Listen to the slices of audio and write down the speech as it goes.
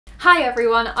Hi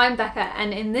everyone, I'm Becca,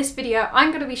 and in this video I'm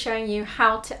going to be showing you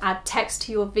how to add text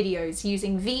to your videos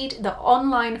using Veed, the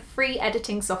online free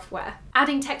editing software.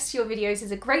 Adding text to your videos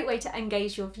is a great way to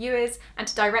engage your viewers and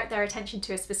to direct their attention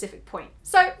to a specific point.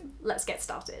 So let's get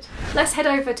started. Let's head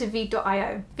over to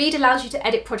veed.io. Veed allows you to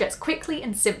edit projects quickly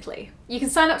and simply. You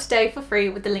can sign up today for free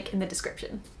with the link in the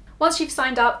description. Once you've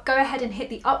signed up, go ahead and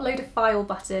hit the upload a file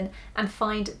button and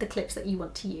find the clips that you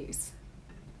want to use.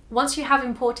 Once you have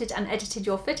imported and edited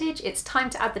your footage, it's time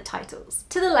to add the titles.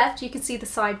 To the left, you can see the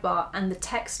sidebar and the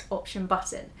text option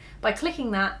button. By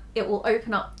clicking that, it will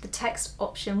open up the text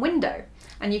option window,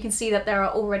 and you can see that there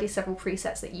are already several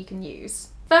presets that you can use.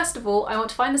 First of all, I want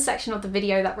to find the section of the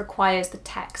video that requires the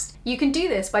text. You can do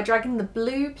this by dragging the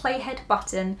blue playhead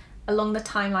button along the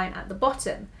timeline at the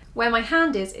bottom. Where my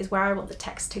hand is where I want the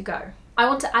text to go. I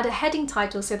want to add a heading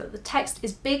title so that the text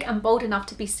is big and bold enough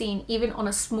to be seen even on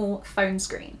a small phone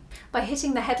screen. By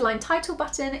hitting the headline title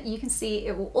button, you can see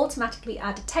it will automatically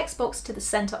add a text box to the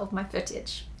center of my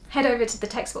footage. Head over to the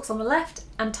text box on the left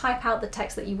and type out the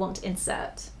text that you want to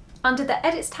insert. Under the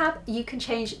Edits tab, you can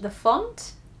change the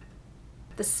font,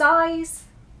 the size,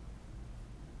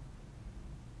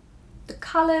 the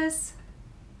colors,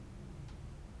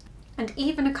 and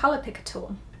even a color picker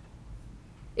tool.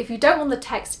 If you don't want the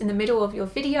text in the middle of your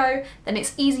video, then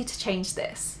it's easy to change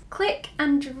this. Click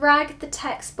and drag the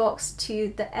text box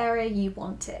to the area you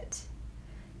want it.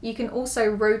 You can also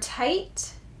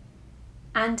rotate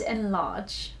and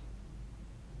enlarge.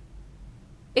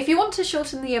 If you want to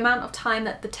shorten the amount of time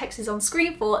that the text is on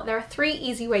screen for, there are 3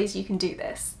 easy ways you can do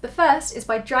this. The first is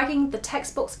by dragging the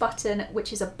text box button,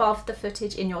 which is above the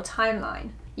footage in your timeline.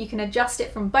 You can adjust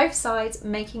it from both sides,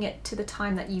 making it to the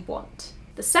time that you want.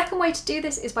 The second way to do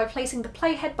this is by placing the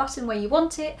playhead button where you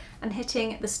want it and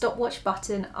hitting the stopwatch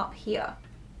button up here.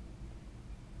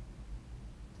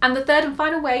 And the third and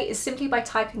final way is simply by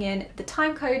typing in the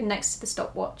time code next to the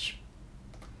stopwatch.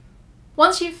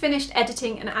 Once you've finished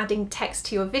editing and adding text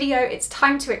to your video, it's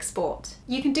time to export.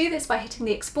 You can do this by hitting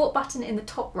the export button in the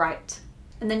top right,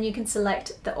 and then you can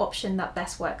select the option that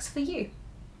best works for you.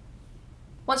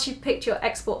 Once you've picked your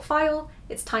export file,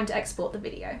 it's time to export the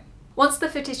video. Once the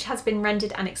footage has been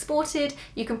rendered and exported,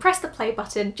 you can press the play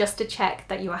button just to check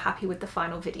that you are happy with the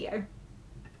final video.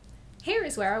 Here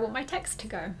is where I want my text to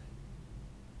go.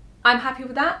 I'm happy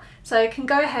with that, so I can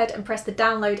go ahead and press the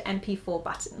download MP4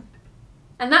 button.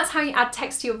 And that's how you add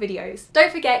text to your videos.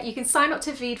 Don't forget, you can sign up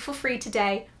to Veed for free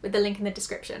today with the link in the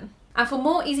description. And for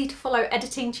more easy to follow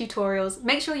editing tutorials,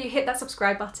 make sure you hit that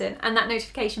subscribe button and that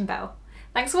notification bell.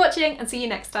 Thanks for watching and see you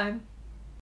next time.